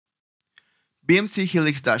BMC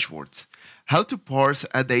Helix Dashboards. How to parse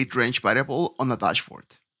a date range variable on a dashboard.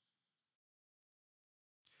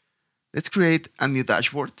 Let's create a new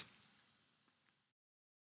dashboard.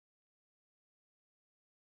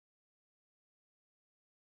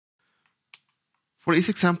 For this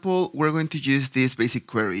example, we're going to use this basic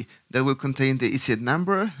query that will contain the incident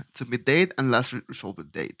number, submit date, and last resolved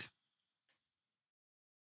date.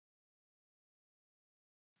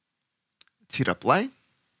 Let's hit apply,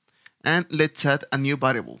 and let's add a new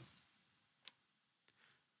variable.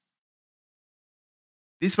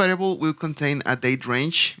 This variable will contain a date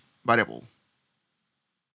range variable.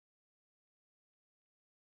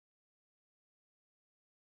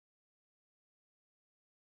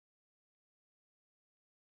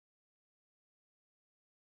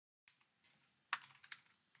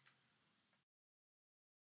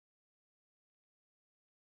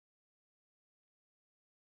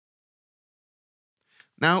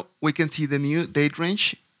 Now we can see the new date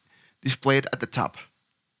range displayed at the top.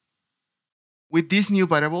 With this new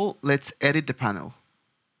variable, let's edit the panel.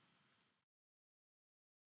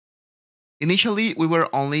 Initially, we were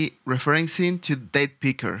only referencing to date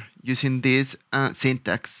picker using this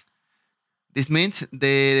syntax. This means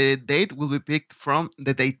the date will be picked from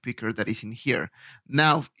the date picker that is in here.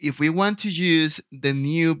 Now, if we want to use the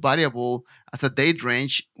new variable as a date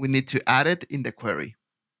range, we need to add it in the query.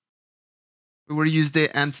 We will use the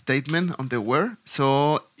AND statement on the where,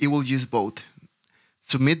 so it will use both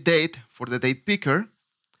submit date for the date picker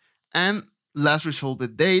and last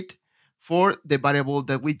resolved date for the variable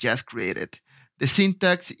that we just created. The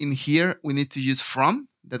syntax in here, we need to use from,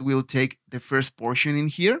 that will take the first portion in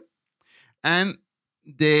here, and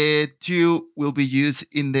the two will be used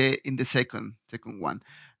in the second one.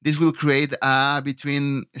 This will create a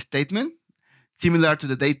between statement similar to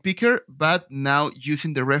the date picker, but now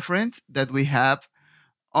using the reference that we have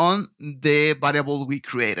on the variable we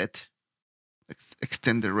created. Let's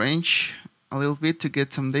extend the range a little bit to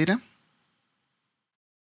get some data.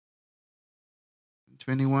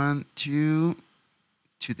 21 to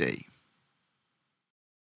today.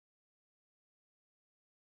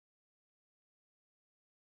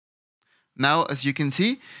 Now, as you can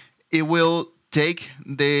see, it will take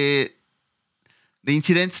the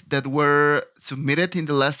incidents that were submitted in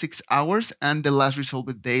the last 6 hours, and the last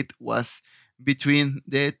resolved date was between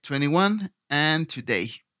the 21 and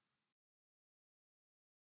today.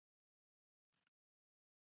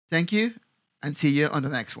 Thank you, and see you on the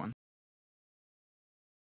next one.